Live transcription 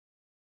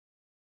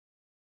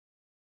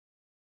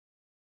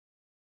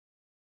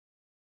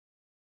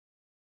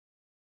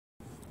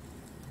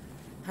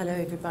Hello,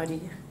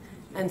 everybody,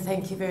 and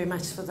thank you very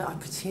much for the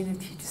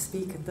opportunity to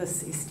speak at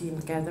this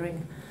esteemed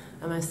gathering.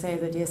 I must say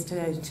that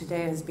yesterday and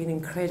today has been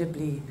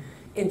incredibly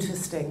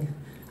interesting.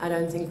 I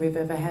don't think we've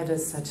ever had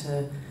such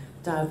a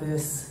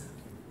diverse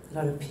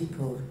lot of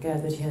people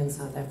gathered here in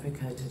South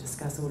Africa to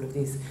discuss all of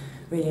these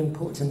really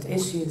important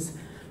issues.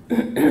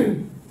 My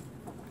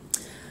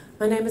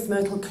name is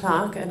Myrtle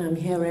Clark, and I'm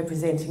here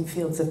representing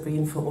Fields of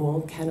Green for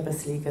All,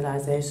 cannabis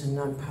legalization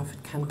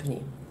non-profit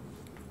company.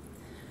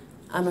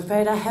 I'm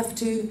afraid I have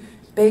to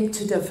beg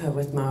to differ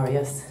with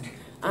Marius.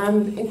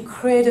 I'm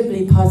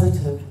incredibly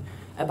positive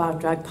about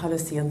drug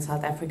policy in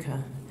South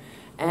Africa,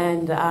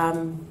 and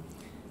I'm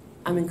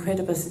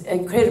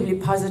incredibly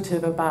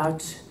positive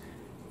about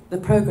the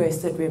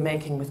progress that we're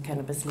making with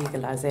cannabis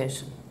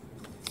legalization.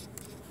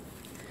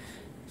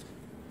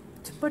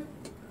 To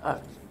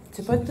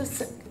put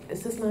this,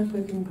 is this mic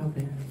working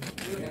properly?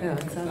 Yeah,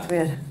 it sounds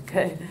weird.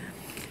 Okay.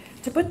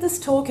 To put this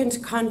talk into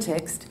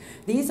context,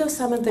 these are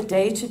some of the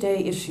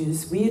day-to-day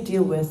issues we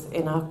deal with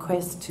in our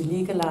quest to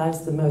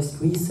legalize the most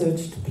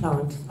researched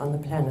plant on the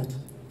planet.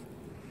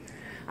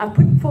 I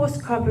put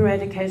forced crop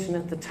eradication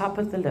at the top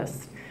of the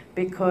list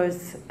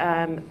because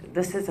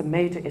this is a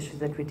major issue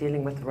that we're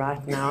dealing with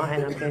right now,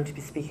 and I'm going to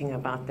be speaking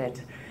about that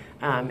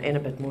in a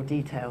bit more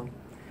detail.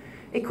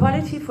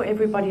 Equality for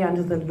everybody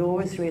under the law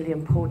is really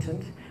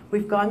important.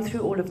 We've gone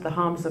through all of the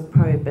harms of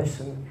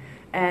prohibition,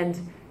 and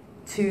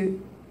to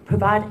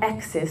provide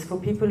access for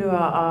people who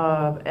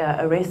are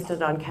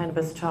arrested on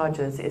cannabis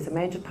charges is a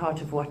major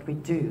part of what we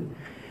do,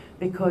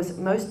 because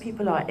most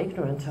people are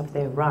ignorant of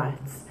their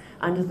rights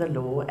under the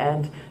law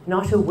and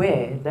not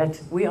aware that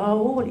we are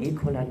all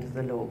equal under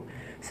the law.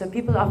 So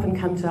people often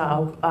come to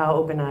our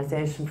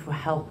organization for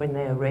help when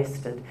they're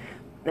arrested,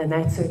 and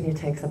that certainly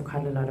takes up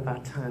quite a lot of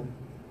our time.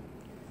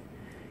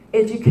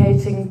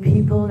 Educating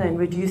people and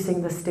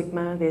reducing the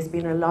stigma. There's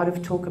been a lot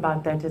of talk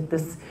about that at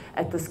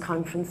this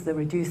conference, the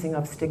reducing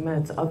of stigma.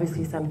 It's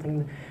obviously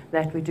something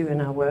that we do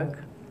in our work.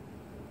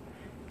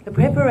 The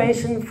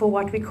preparation for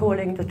what we're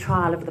calling the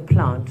trial of the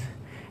plant.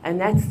 And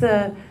that's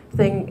the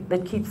thing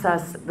that keeps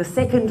us the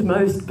second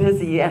most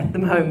busy at the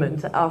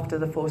moment after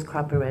the forced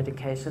crop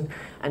eradication,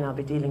 and I'll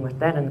be dealing with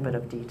that in a bit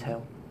of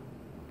detail.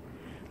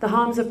 The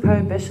harms of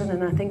prohibition,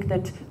 and I think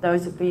that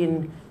those have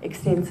been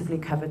extensively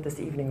covered this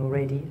evening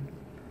already.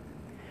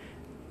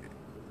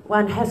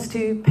 One has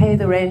to pay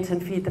the rent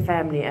and feed the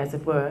family, as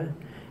it were,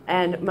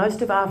 and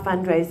most of our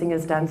fundraising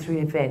is done through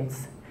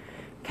events.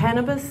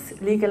 Cannabis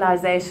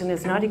legalization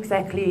is not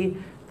exactly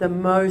the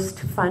most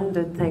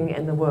funded thing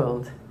in the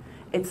world.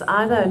 It's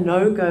either a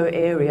no-go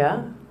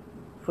area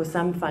for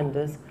some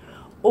funders,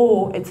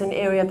 or it's an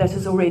area that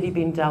has already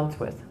been dealt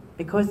with.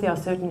 Because there are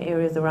certain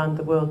areas around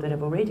the world that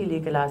have already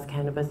legalized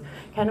cannabis,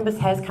 cannabis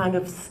has kind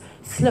of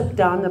slipped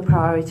down the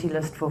priority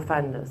list for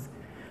funders.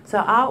 So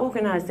our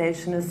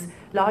organization is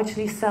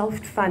largely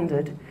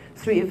self-funded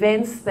through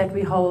events that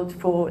we hold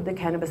for the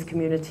cannabis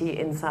community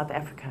in South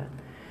Africa.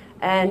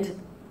 And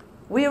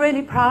we're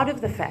really proud of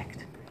the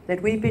fact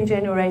that we've been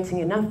generating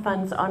enough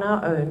funds on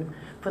our own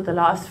for the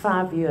last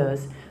 5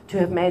 years to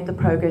have made the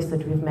progress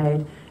that we've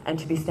made and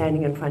to be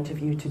standing in front of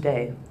you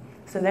today.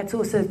 So that's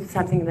also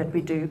something that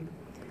we do.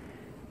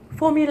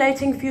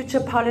 Formulating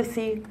future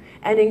policy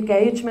and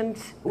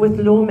engagement with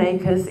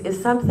lawmakers is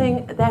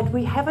something that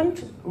we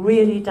haven't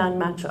really done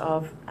much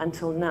of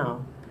until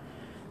now.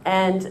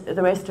 And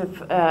the rest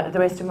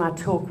of my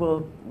talk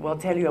will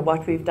tell you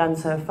what we've done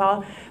so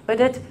far, but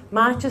it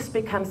might just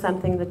become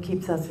something that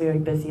keeps us very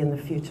busy in the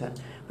future.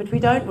 But we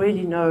don't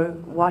really know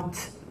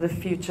what the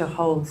future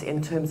holds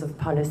in terms of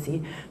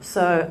policy,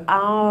 so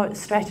our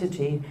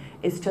strategy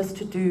is just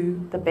to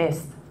do the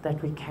best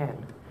that we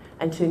can,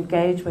 and to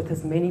engage with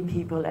as many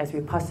people as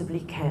we possibly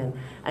can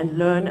and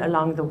learn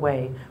along the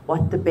way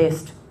what the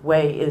best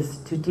way is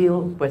to deal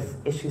with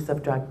issues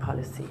of drug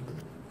policy.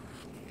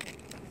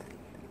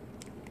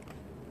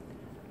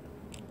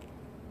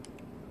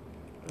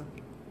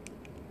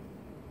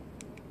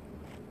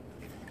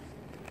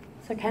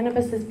 So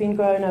cannabis has been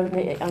grown on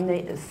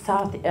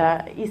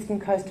the eastern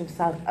coast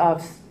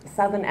of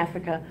southern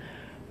Africa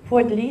for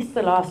at least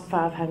the last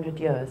 500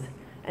 years.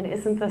 And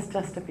isn't this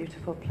just a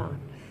beautiful plant?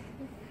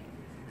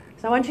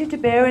 So I want you to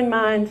bear in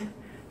mind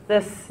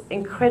this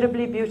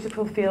incredibly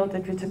beautiful field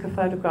that we took a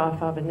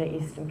photograph of in the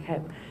Eastern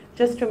Cape.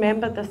 Just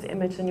remember this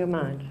image in your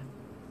mind.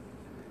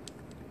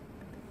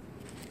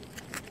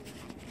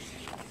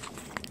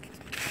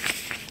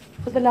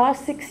 For the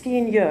last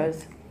 16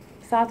 years,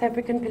 South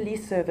African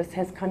Police Service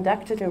has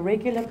conducted a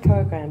regular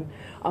program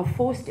of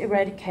forced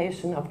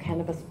eradication of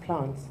cannabis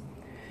plants.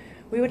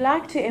 We would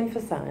like to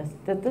emphasize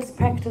that this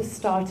practice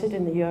started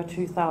in the year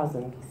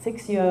 2000,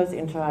 6 years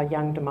into our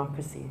young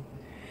democracy.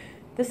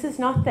 This is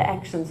not the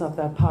actions of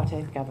the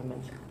apartheid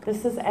government.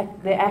 This is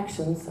the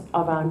actions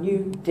of our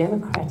new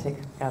democratic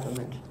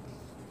government.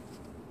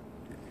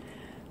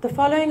 The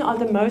following are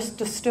the most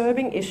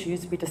disturbing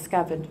issues we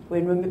discovered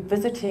when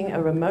visiting a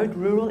remote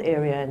rural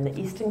area in the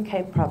Eastern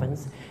Cape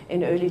province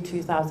in early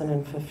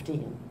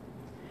 2015.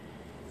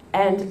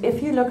 And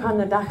if you look on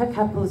the Dagga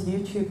couple's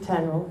YouTube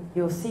channel,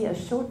 you'll see a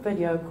short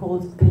video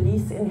called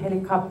Police in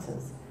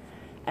Helicopters.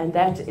 And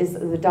that is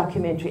the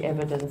documentary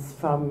evidence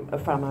from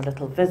our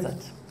little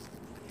visit.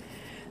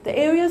 The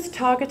areas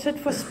targeted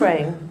for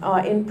spraying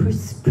are in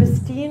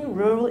pristine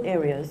rural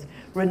areas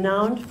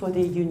renowned for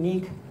their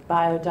unique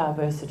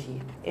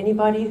biodiversity.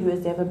 Anybody who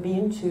has ever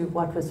been to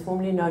what was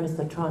formerly known as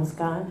the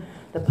Transkei,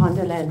 the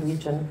Ponderland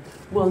region,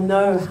 will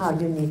know how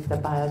unique the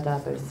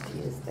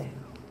biodiversity is there.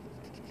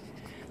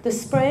 The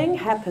spraying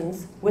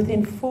happens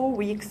within 4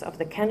 weeks of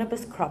the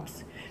cannabis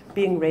crops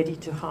being ready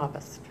to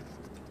harvest.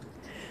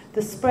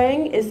 The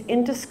spraying is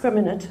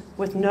indiscriminate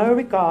with no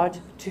regard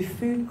to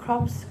food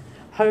crops,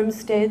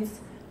 homesteads,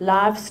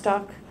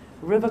 livestock,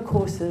 river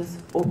courses,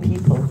 or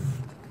people.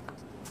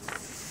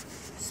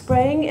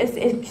 Spraying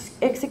is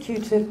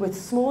executed with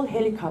small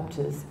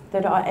helicopters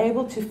that are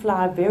able to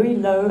fly very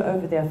low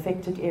over the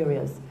affected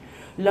areas,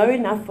 low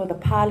enough for the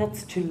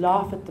pilots to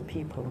laugh at the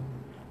people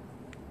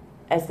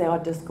as they are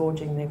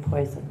disgorging their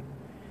poison.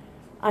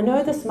 I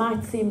know this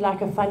might seem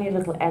like a funny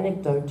little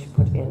anecdote to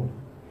put in,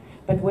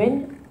 but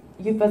when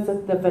you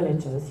visit the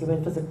villages, you will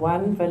visit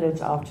one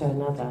village after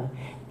another,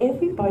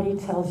 everybody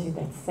tells you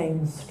that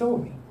same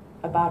story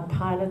about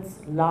pilots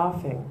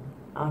laughing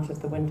out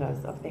of the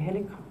windows of their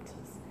helicopters.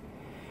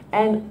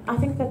 And I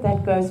think that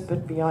that goes a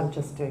bit beyond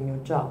just doing your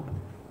job.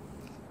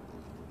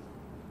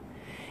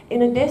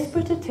 In a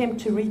desperate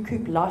attempt to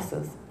recoup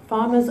losses,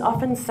 farmers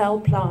often sell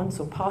plants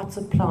or parts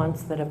of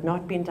plants that have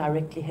not been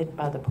directly hit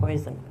by the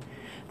poison,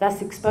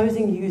 thus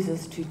exposing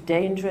users to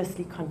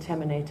dangerously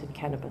contaminated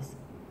cannabis.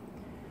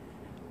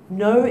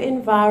 No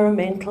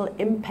environmental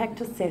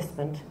impact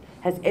assessment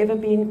has ever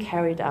been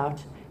carried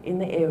out in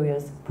the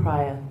areas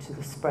prior to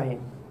the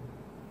spraying.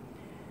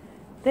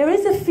 There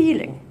is a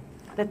feeling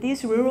that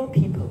these rural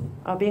people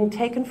are being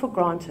taken for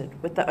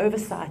granted with the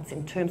oversights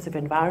in terms of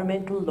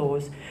environmental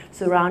laws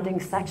surrounding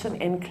such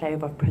an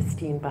enclave of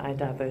pristine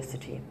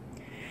biodiversity.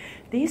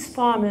 These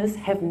farmers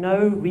have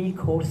no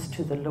recourse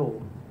to the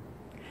law,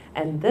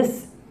 and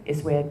this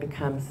is where it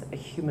becomes a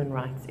human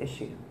rights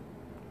issue.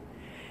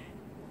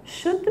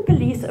 Should the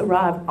police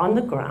arrive on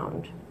the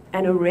ground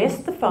and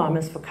arrest the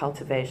farmers for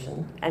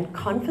cultivation and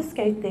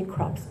confiscate their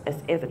crops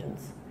as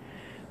evidence,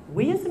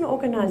 we as an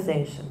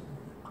organization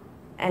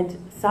and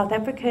South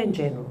Africa in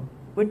general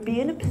would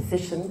be in a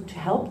position to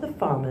help the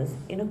farmers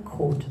in a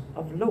court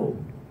of law.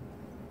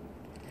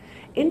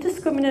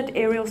 Indiscriminate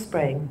aerial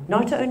spraying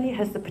not only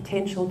has the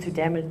potential to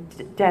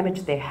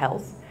damage their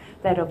health,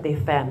 that of their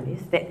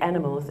families, their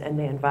animals, and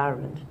their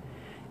environment,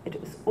 it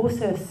is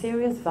also a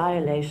serious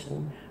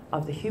violation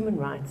of the human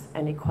rights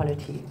and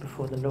equality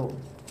before the law.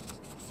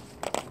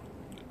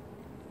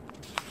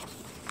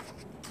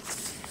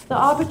 The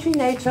arbitrary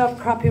nature of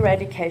crop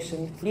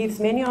eradication leaves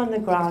many on the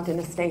ground in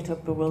a state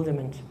of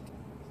bewilderment.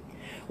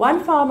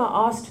 One farmer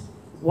asked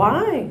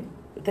why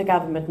the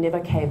government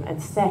never came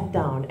and sat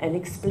down and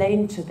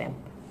explained to them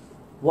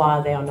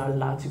why they are not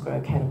allowed to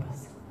grow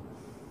cannabis.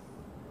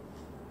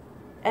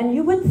 And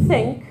you would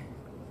think,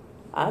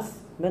 us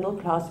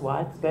middle-class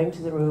whites going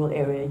to the rural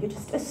area, you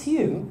just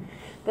assume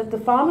that the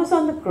farmers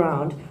on the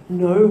ground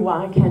know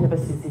why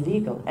cannabis is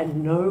illegal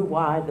and know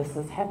why this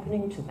is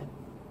happening to them.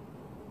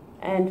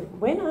 And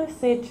when I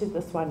said to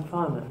this one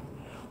farmer,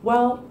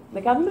 well,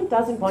 the government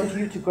doesn't want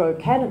you to grow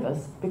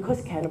cannabis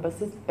because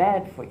cannabis is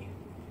bad for you.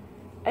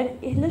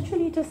 And he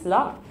literally just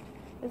laughed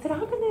and said,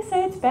 how can they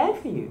say it's bad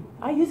for you?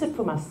 I use it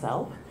for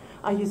myself.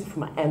 I use it for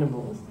my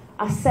animals.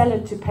 I sell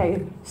it to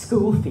pay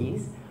school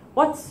fees.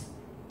 What's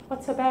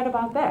so bad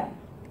about that?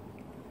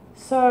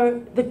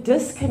 So the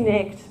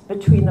disconnect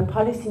between the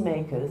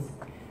policymakers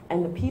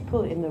and the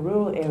people in the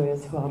rural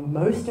areas who are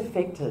most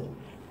affected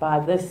by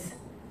this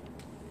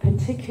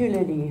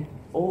particularly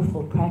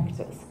awful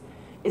practice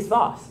is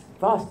vast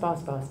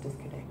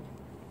disconnect.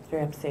 It's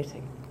very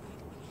upsetting.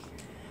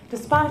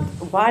 Despite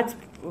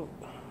widespread,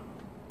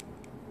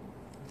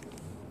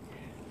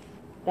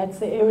 that's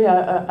the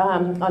area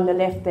on the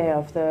left there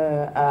of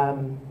the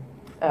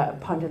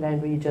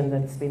Ponderland region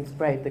that's been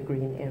sprayed, the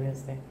green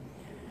areas there.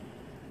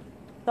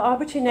 The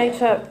arbitrary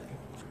nature,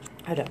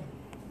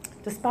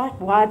 despite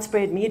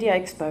widespread media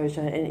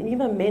exposure and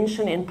even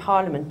mention in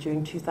Parliament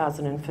during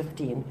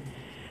 2015,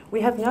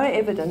 we have no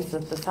evidence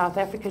that the South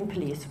African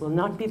police will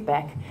not be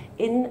back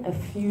in a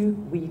few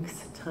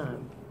weeks'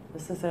 time.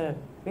 This is a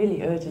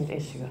really urgent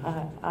issue.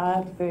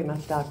 I very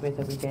much doubt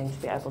whether we're going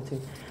to be able to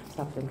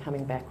stop them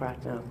coming back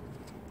right now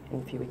in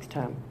a few weeks'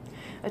 time.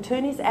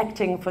 Attorneys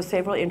acting for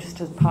several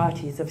interested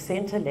parties have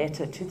sent a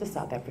letter to the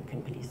South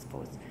African Police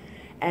Force,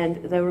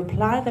 and the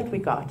reply that we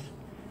got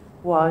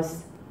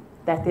was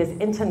that there's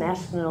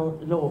international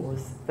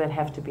laws that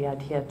have to be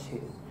adhered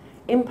to,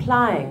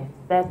 implying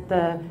that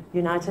the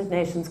United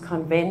Nations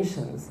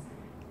conventions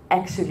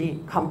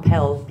actually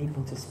compel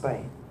people to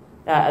spray,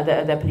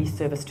 the police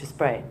service to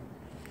spray.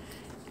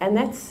 And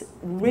that's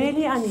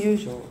really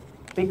unusual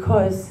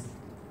because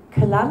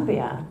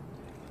Colombia,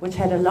 which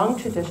had a long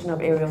tradition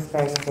of aerial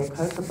spraying of their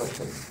coca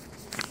bushes,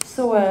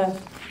 saw a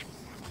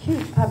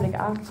huge public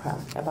outcry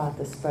about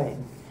the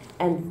spraying.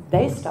 And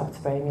they stopped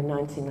spraying in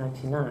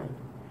 1999.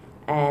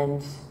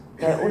 And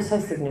they're also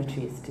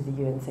signatories to the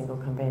UN Single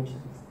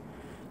Conventions.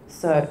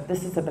 So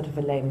this is a bit of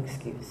a lame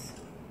excuse.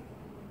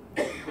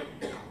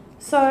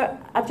 So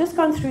I've just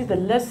gone through the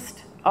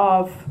list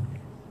of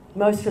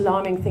most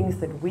alarming things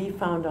that we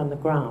found on the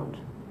ground.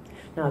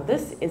 Now,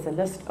 this is a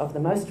list of the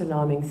most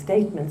alarming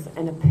statements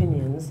and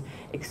opinions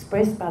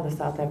expressed by the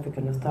South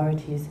African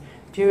authorities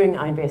during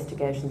our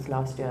investigations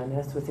last year, and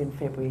this was in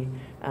February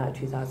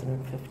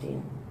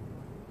 2015.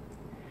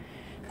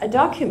 A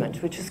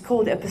document which is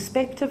called A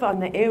Perspective on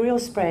the Aerial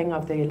Spraying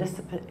of the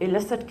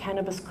Illicit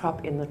Cannabis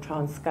Crop in the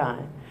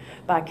Transkei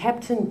by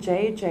Captain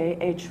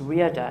J.J.H.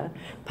 Reader,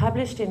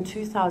 published in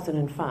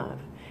 2005,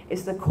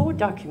 is the core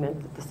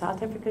document that the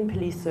South African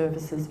Police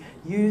Services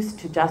use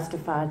to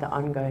justify the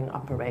ongoing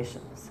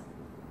operations.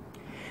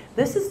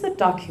 This is the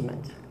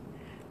document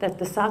that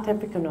the South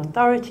African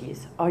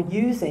authorities are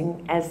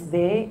using as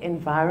their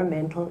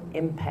environmental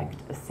impact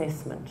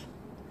assessment.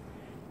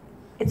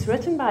 It's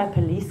written by a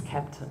police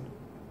captain.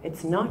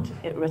 It's not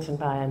written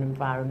by an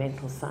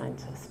environmental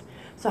scientist.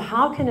 So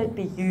how can it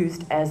be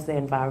used as the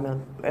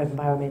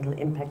environmental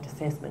impact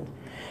assessment?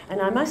 And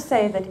I must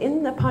say that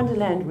in the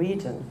Ponderland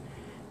region,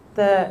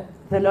 the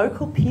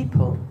local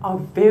people are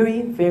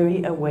very,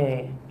 very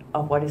aware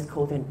of what is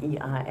called an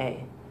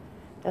EIA.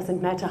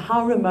 Doesn't matter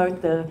how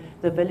remote the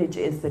village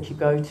is that you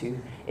go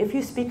to. If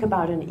you speak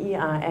about an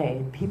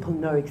EIA, people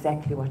know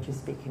exactly what you're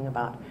speaking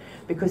about,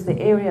 because the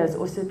area has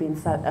also been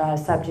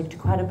subject to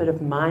quite a bit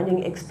of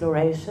mining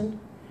exploration.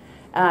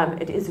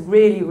 It is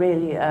really,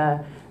 really an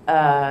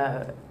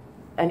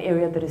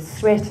area that is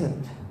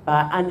threatened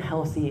by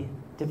unhealthy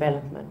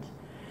development.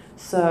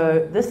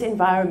 So this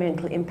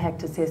environmental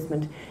impact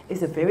assessment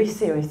is a very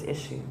serious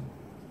issue.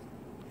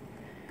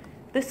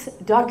 This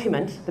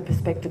document, The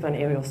Perspective on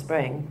Aerial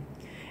Spraying,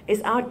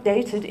 is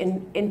outdated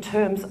in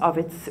terms of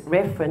its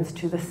reference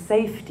to the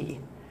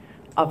safety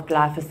of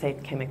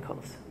glyphosate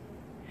chemicals.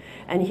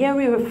 And here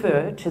we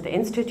refer to the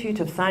Institute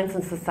of Science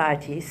and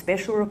Society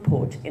special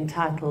report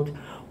entitled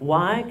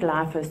Why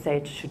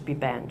Glyphosate Should Be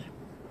Banned.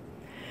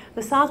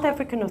 The South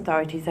African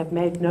authorities have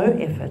made no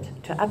effort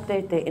to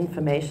update their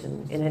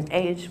information in an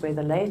age where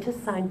the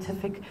latest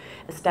scientific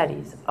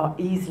studies are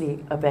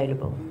easily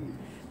available.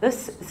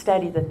 This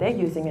study that they're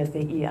using as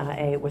their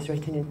EIA was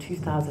written in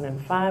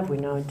 2005, we're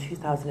now in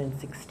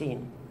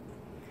 2016.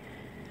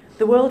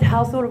 The World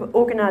Health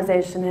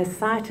Organization has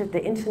cited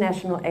the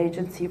International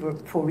Agency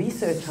for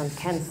Research on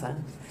Cancer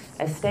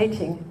as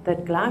stating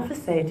that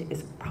glyphosate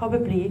is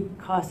probably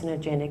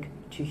carcinogenic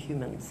to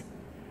humans.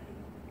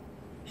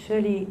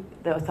 Surely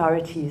the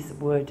authorities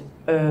would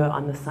err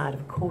on the side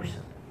of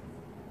caution.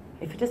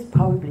 If it is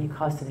probably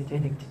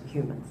carcinogenic to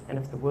humans, and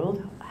if the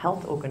World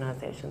Health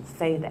Organization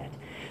say that,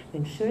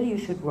 then surely you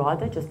should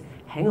rather just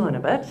hang on a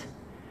bit.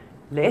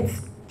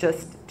 Let's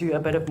just do a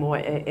bit of more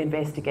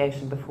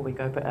investigation before we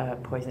go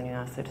poisoning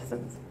our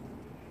citizens.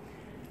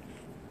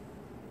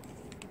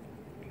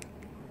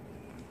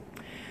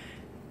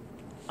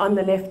 On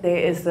the left there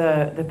is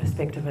the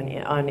perspective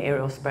on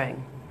aerial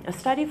spraying. A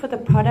study for the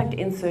product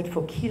insert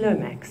for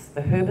Kilomax,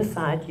 the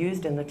herbicide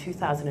used in the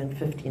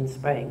 2015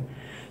 spraying,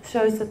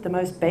 shows that the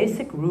most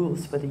basic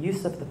rules for the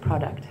use of the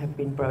product have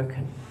been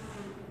broken.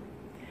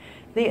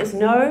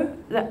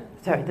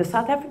 The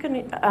South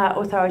African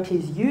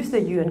authorities use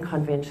the UN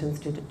conventions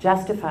to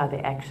justify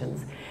their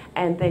actions,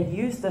 and they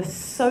use the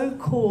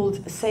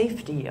so-called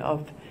safety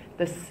of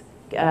this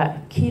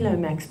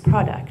Kilomax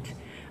product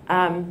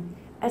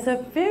as a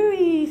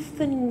very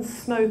thin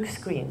smoke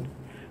screen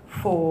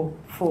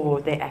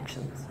for their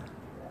actions.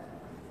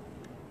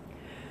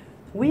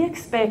 We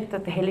expect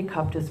that the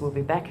helicopters will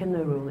be back in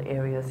the rural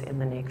areas in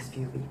the next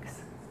few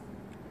weeks.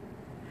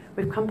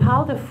 We've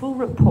compiled a full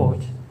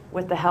report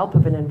with the help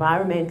of an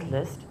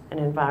environmentalist, an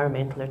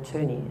environmental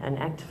attorney, and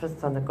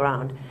activists on the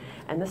ground,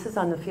 and this is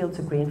on the Fields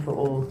of Green for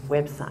All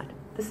website.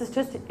 This is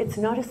just, it's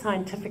not a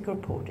scientific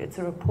report, it's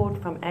a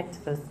report from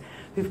activists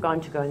who've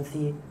gone to go and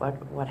see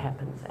what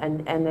happens.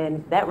 And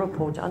then that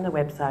report on the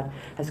website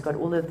has got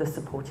all of the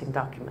supporting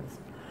documents,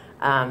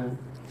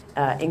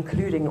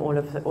 including all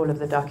of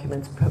the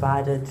documents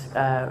provided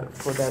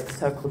for the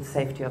so-called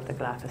safety of the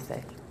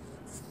glyphosate.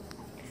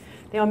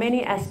 There are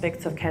many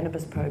aspects of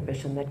cannabis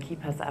prohibition that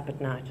keep us up at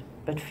night,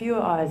 but few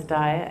are as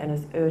dire and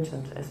as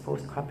urgent as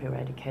forced crop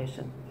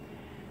eradication.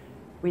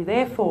 We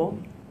therefore,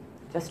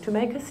 just to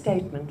make a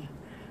statement,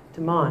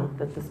 demand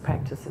that this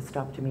practice is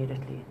stopped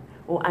immediately,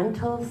 or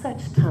until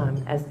such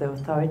time as the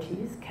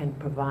authorities can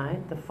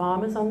provide the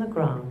farmers on the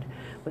ground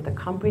with a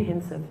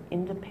comprehensive,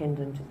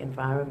 independent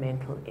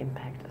environmental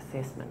impact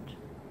assessment.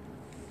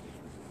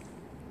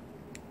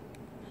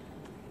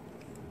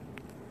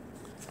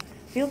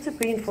 Fields of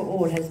Green for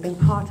All has been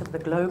part of the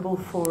Global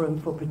Forum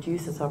for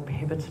Producers of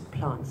Prohibited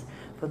Plants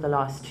for the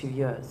last 2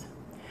 years.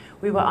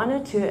 We were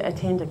honored to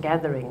attend a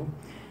gathering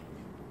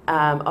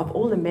of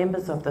all the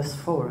members of this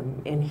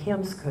forum in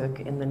Heemskerk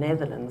in the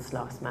Netherlands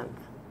last month.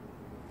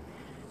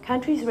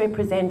 Countries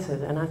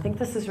represented, and I think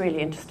this is really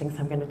interesting, so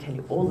I'm going to tell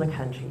you all the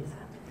countries,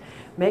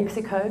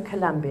 Mexico,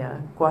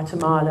 Colombia,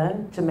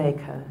 Guatemala,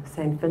 Jamaica,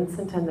 St.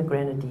 Vincent and the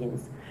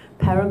Grenadines,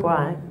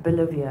 Paraguay,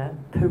 Bolivia,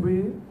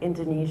 Peru,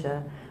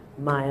 Indonesia,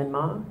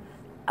 Myanmar,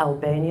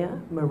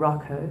 Albania,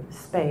 Morocco,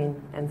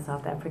 Spain, and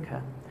South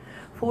Africa.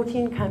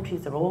 14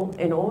 countries in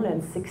all,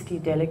 and 60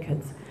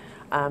 delegates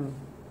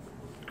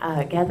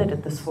gathered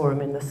at this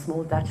forum in this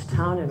small Dutch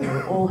town, and we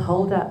were all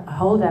holed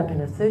up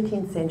in a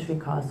 13th century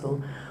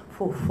castle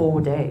for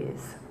 4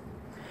 days.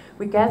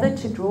 We gathered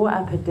to draw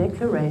up a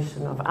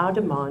declaration of our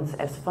demands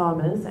as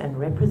farmers and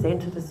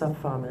representatives of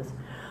farmers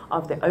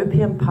of the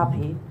opium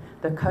poppy,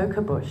 the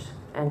coca bush,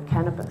 and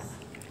cannabis.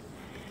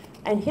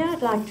 And here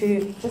I'd like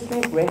to just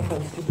make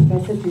reference to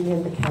Professor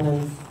Julian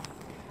Buchanan's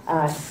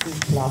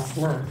speech last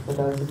night, for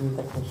those of you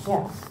that were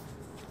here.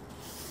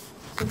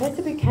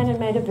 Professor Buchanan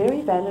made a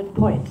very valid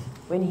point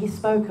when he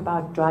spoke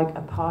about drug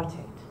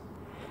apartheid,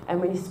 and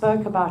when he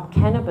spoke about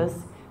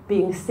cannabis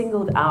being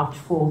singled out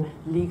for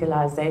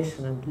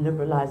legalization and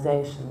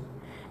liberalization,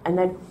 and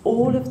that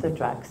all of the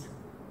drugs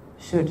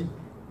should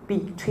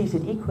be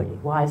treated equally.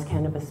 Why is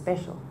cannabis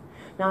special?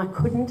 Now, I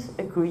couldn't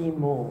agree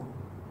more.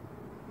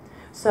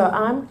 So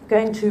I'm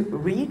going to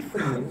read for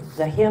you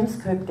the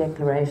Heemskerk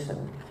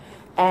Declaration,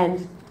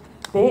 and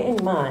bear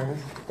in mind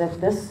that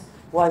this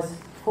was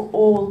for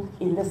all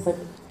illicit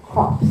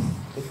crops.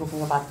 We're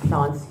talking about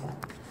plants here.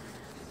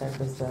 So it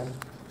was the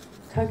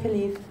coca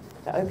leaf,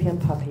 the opium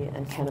poppy,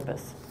 and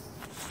cannabis.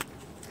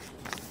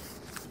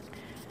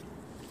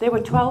 There were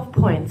 12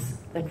 points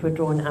that were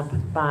drawn up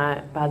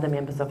by the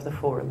members of the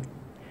forum.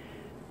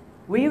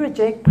 We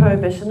reject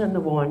prohibition and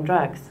the war on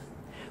drugs.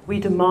 We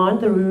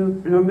demand the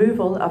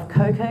removal of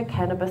coca,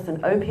 cannabis,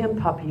 and opium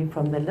poppy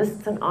from the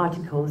lists and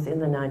articles in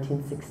the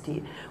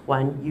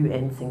 1961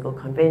 UN Single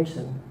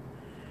Convention.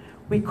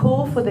 We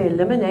call for the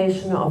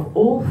elimination of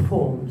all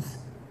forms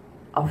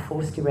of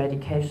forced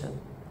eradication.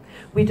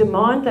 We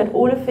demand that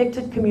all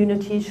affected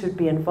communities should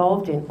be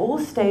involved in all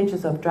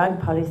stages of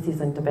drug policies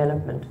and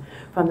development,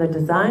 from the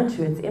design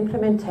to its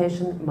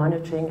implementation,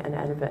 monitoring,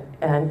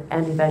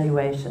 and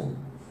evaluation.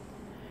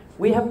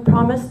 We have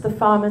promised the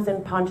farmers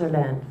in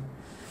Ponderland,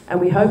 and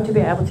we hope to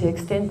be able to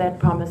extend that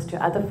promise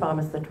to other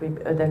farmers that we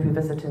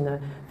visit in the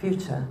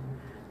future,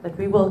 that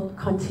we will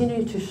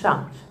continue to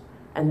shout.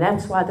 And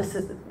that's why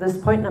this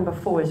point number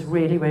 4 is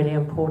really, really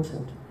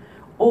important.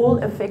 All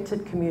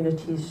affected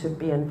communities should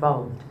be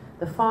involved.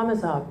 The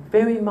farmers are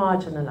very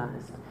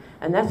marginalized,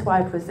 and that's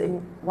why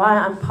why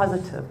I'm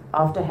positive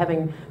after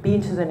having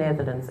been to the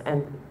Netherlands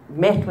and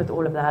met with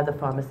all of the other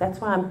farmers. That's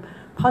why I'm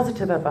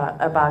positive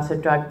about a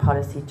drug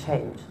policy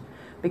change,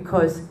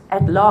 because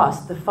at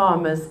last the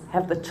farmers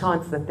have the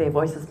chance that their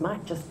voices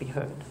might just be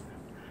heard.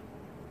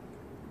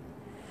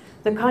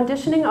 The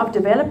conditioning of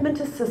development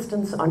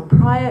assistance on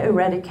prior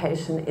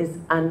eradication is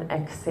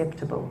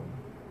unacceptable.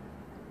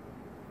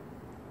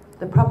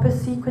 The proper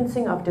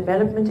sequencing of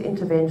development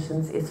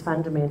interventions is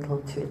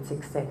fundamental to its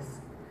success.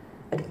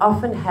 It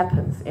often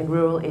happens in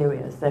rural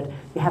areas that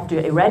you have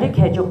to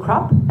eradicate your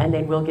crop, and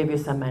then we'll give you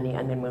some money,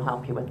 and then we'll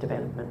help you with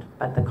development.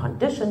 But the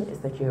condition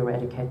is that you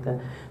eradicate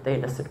the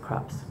illicit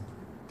crops.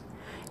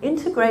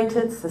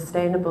 Integrated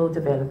sustainable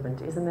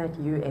development, isn't that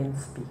UN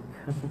speak?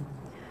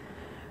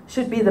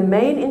 Should be the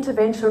main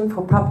intervention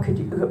for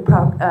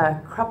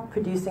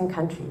crop-producing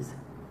countries.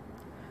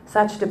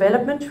 Such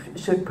development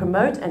should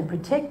promote and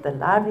protect the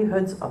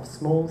livelihoods of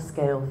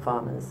small-scale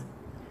farmers.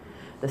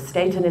 The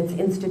state and its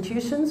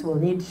institutions will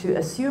need to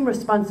assume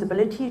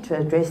responsibility to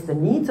address the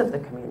needs of the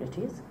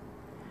communities.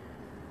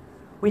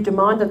 We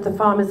demand that the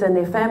farmers and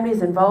their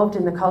families involved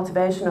in the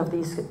cultivation of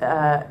these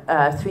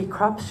 3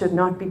 crops should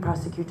not be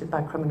prosecuted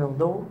by criminal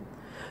law.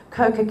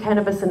 Coca,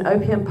 cannabis, and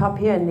opium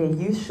poppy and their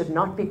use should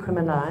not be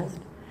criminalized.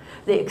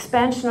 The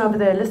expansion of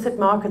the illicit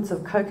markets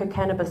of coca,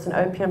 cannabis, and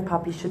opium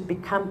poppy should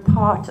become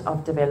part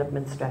of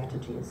development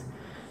strategies.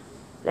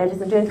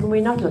 Ladies and gentlemen,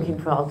 we're not looking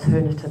for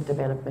alternative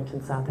development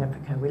in South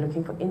Africa. We're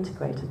looking for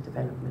integrated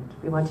development.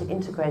 We want to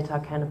integrate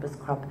our cannabis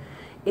crop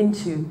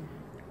into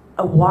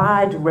a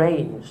wide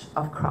range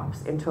of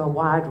crops, into a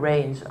wide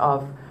range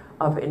of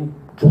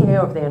care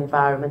of the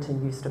environment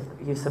and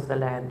use of the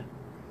land.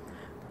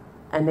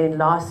 And then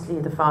lastly,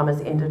 the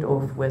farmers ended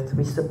off with,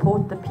 we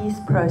support the peace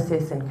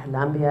process in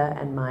Colombia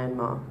and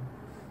Myanmar,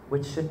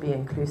 which should be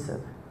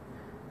inclusive.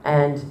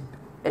 And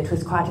it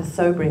was quite a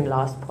sobering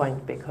last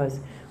point, because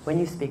when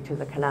you speak to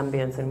the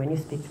Colombians and when you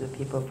speak to the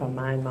people from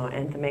Myanmar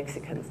and the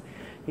Mexicans,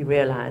 you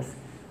realize,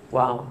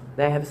 wow,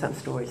 they have some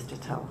stories to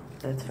tell,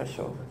 that's for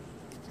sure.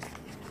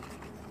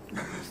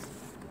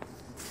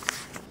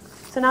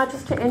 So now,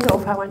 just to end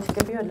off, I want to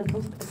give you a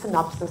little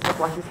synopsis of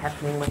what is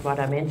happening with what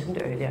I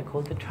mentioned earlier,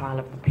 called the trial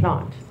of the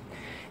plant.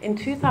 In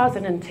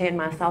 2010,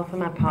 myself and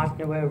my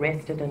partner were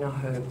arrested in a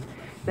home.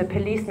 The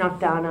police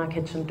knocked down our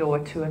kitchen door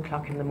at 2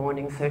 o'clock in the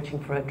morning, searching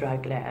for a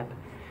drug lab.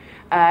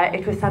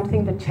 It was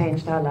something that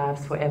changed our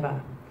lives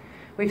forever.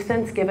 We've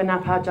since given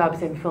up our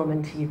jobs in film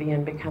and TV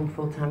and become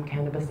full-time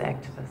cannabis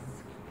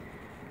activists.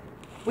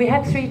 We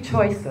had 3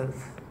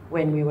 choices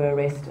when we were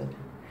arrested.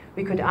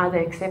 We could either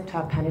accept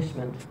our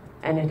punishment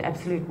And at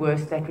absolute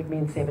worst, that would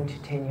mean 7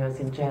 to 10 years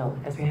in jail,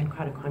 as we had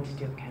quite a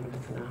quantity of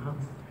cannabis in our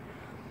house.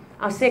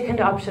 Our second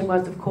option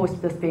was, of course,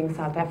 this being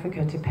South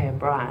Africa, to pay a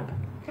bribe.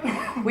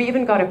 We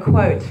even got a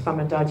quote from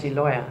a dodgy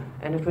lawyer,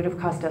 and it would have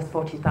cost us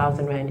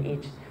 40,000 Rand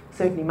each,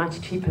 certainly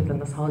much cheaper than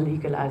this whole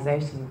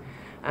legalization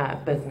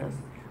business.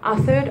 Our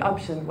third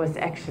option was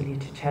actually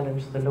to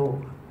challenge the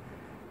law.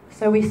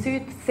 So we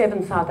sued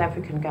 7 South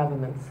African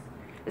government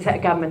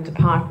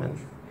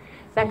departments.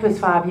 That was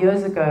 5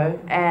 years ago,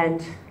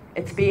 and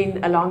it's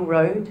been a long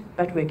road,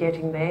 but we're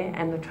getting there,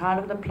 and the trial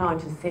of the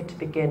plant is set to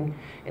begin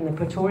in the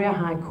Pretoria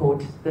High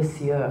Court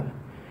this year.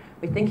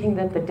 We're thinking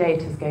that the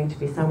date is going to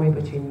be somewhere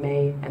between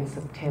May and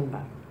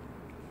September.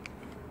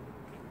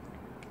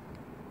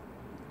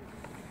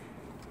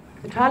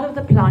 The trial of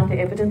the plant, the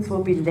evidence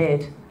will be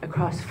led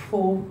across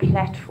 4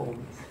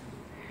 platforms.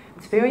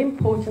 It's very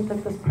important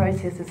that this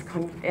process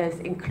is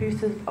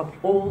inclusive of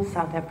all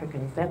South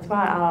Africans. That's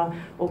why our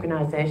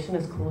organization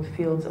is called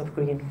Fields of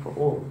Green for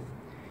All.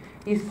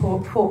 These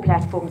 4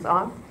 platforms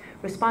are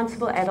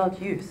responsible adult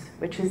use,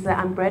 which is the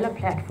umbrella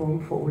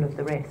platform for all of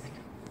the rest.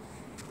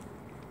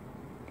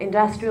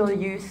 Industrial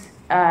use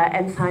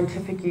and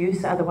scientific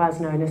use, otherwise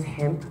known as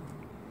hemp.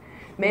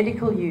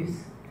 Medical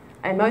use,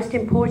 and most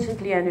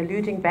importantly, and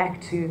alluding back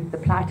to the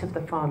plight of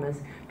the farmers,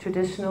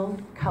 traditional,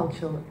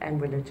 cultural,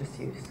 and religious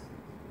use.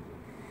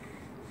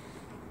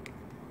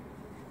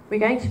 We're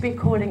going to be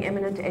calling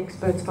eminent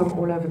experts from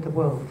all over the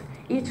world.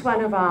 Each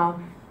one of our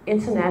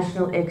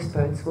international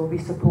experts will be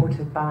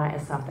supported by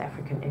a South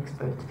African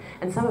expert.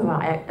 And some of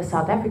our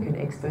South African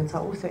experts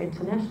are also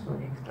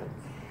international experts.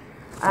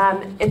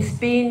 It's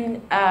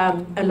been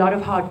a lot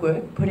of hard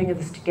work putting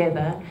this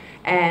together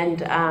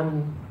and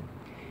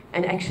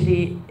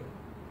actually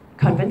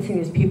convincing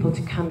these people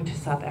to come to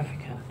South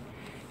Africa.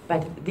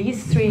 But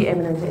these 3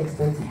 eminent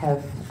experts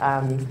have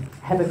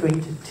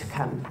agreed to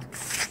come.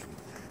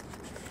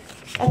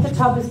 At the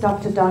top is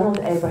Dr. Donald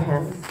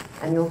Abrahams,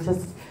 and you'll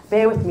just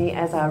bear with me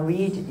as I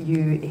read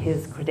you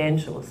his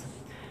credentials.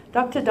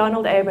 Dr.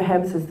 Donald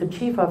Abrahams is the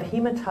Chief of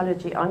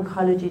Hematology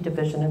Oncology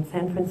Division at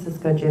San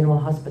Francisco General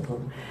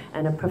Hospital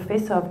and a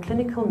Professor of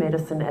Clinical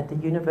Medicine at the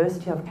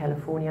University of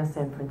California,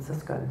 San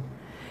Francisco.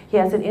 He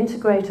has an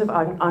integrative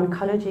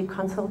oncology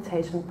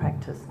consultation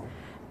practice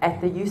at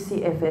the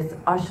UCFS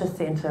Osher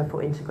Center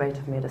for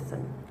Integrative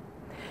Medicine.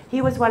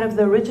 He was one of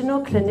the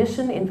original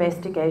clinician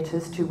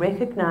investigators to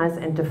recognize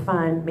and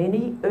define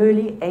many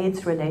early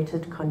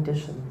AIDS-related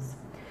conditions.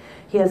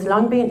 He has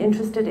long been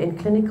interested in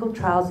clinical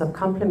trials of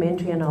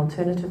complementary and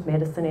alternative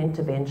medicine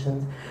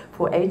interventions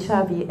for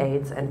HIV,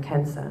 AIDS, and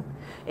cancer,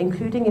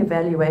 including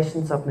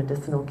evaluations of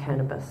medicinal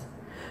cannabis.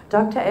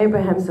 Dr.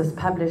 Abrahams has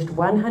published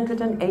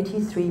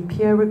 183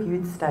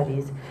 peer-reviewed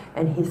studies,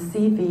 and his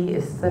CV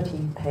is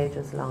 30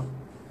 pages long.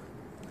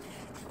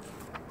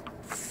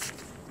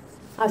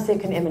 Our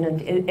second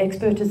eminent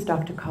expert is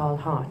Dr. Carl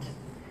Hart.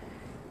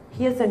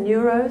 He is a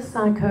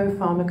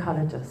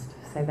neuropsychopharmacologist,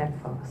 say that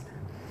fast,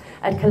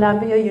 at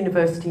Columbia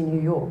University, New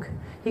York.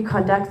 He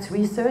conducts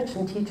research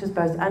and teaches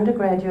both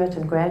undergraduate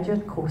and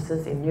graduate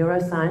courses in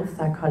neuroscience,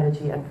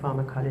 psychology, and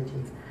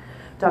pharmacology.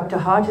 Dr.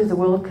 Hart is a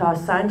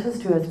world-class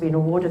scientist who has been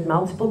awarded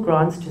multiple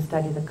grants to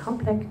study the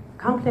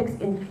complex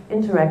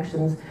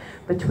interactions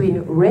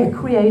between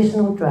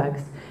recreational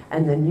drugs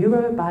and the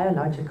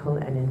neurobiological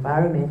and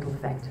environmental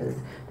factors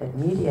that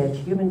mediate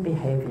human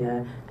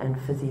behavior and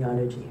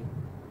physiology.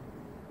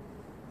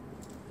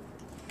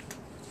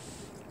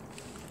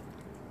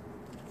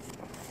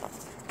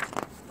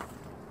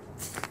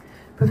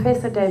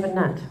 Professor David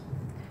Nutt.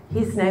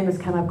 His name has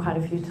come up quite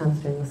a few times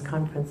during this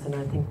conference, and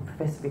I think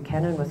Professor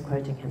Buchanan was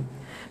quoting him.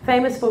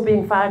 Famous for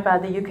being fired by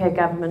the UK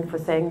government for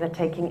saying that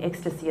taking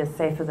ecstasy is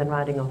safer than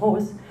riding a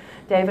horse,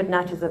 David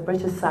Nutt is a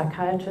British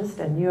psychiatrist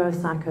and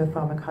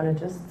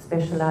neuropsychopharmacologist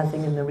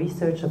specializing in the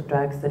research of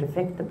drugs that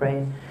affect the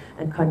brain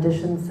and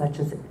conditions such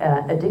as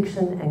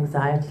addiction,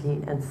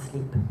 anxiety, and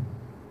sleep.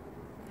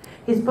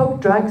 His book,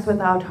 Drugs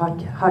Without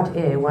Hot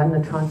Air, won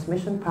the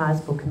Transmission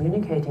Prize for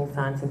Communicating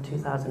Science in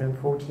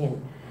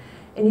 2014.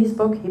 In his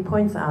book, he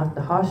points out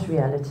the harsh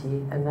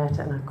reality and that,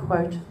 and I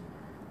quote,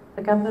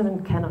 "The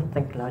government cannot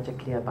think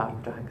logically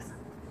about drugs."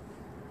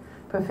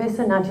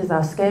 Professor Nutt is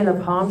our scale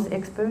of harms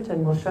expert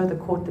and will show the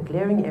court the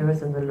glaring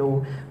errors in the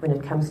law when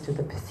it comes to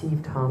the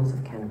perceived harms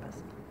of cannabis.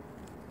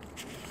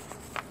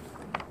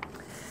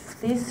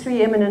 These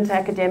 3 eminent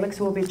academics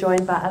will be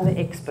joined by other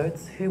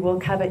experts who will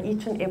cover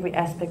each and every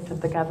aspect of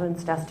the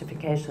government's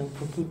justification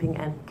for keeping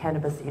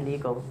cannabis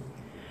illegal.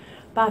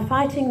 By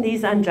fighting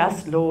these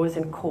unjust laws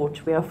in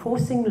court, we are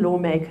forcing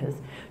lawmakers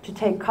to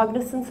take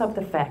cognizance of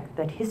the fact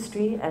that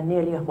history and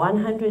nearly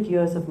 100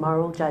 years of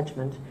moral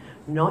judgment,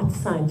 not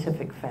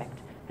scientific fact,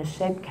 has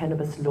shaped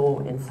cannabis law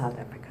in South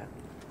Africa.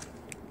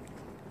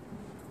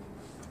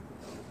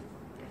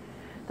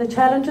 The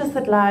challenges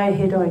that lie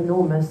ahead are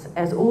enormous,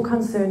 as all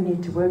concerned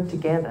need to work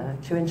together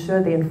to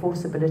ensure the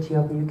enforceability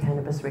of new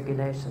cannabis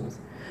regulations,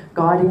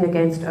 guarding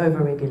against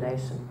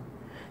over-regulation.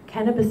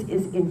 Cannabis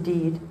is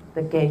indeed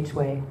the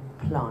gateway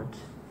plant.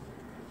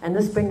 And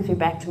this brings me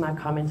back to my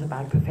comment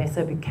about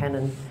Professor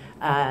Buchanan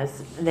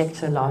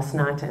lecture last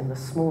night and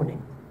this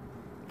morning.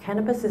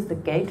 Cannabis is the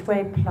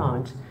gateway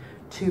plant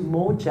to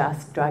more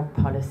just drug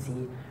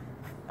policy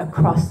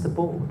across the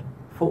board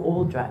for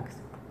all drugs.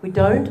 We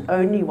don't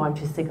only want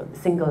to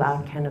single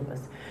out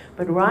cannabis,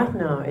 but right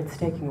now it's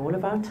taking all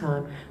of our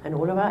time and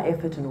all of our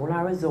effort and all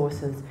our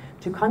resources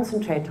to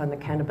concentrate on the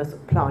cannabis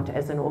plant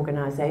as an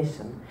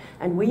organization.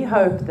 And we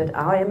hope that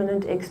our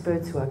eminent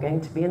experts who are going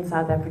to be in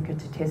South Africa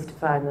to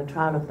testify in the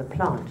trial of the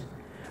plant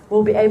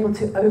will be able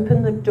to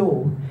open the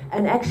door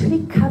and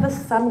actually cover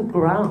some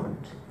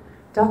ground.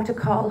 Dr.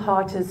 Carl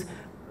Hart is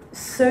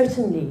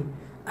certainly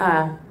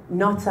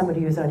not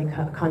somebody who's only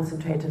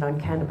concentrated on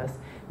cannabis.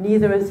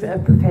 Neither is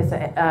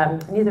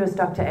neither is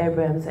Dr.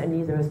 Abrams, and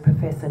neither is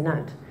Professor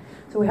Nutt.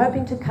 So we're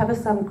hoping to cover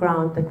some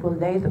ground that will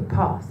lay the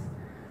path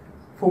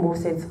for more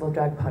sensible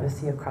drug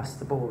policy across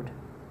the board.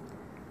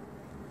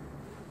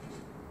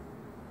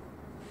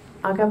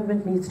 Our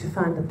government needs to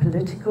find the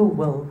political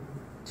will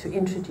to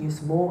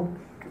introduce more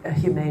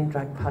humane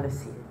drug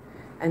policy,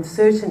 and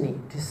certainly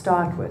to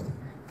start with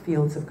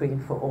fields of green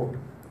for all.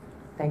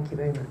 Thank you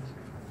very much.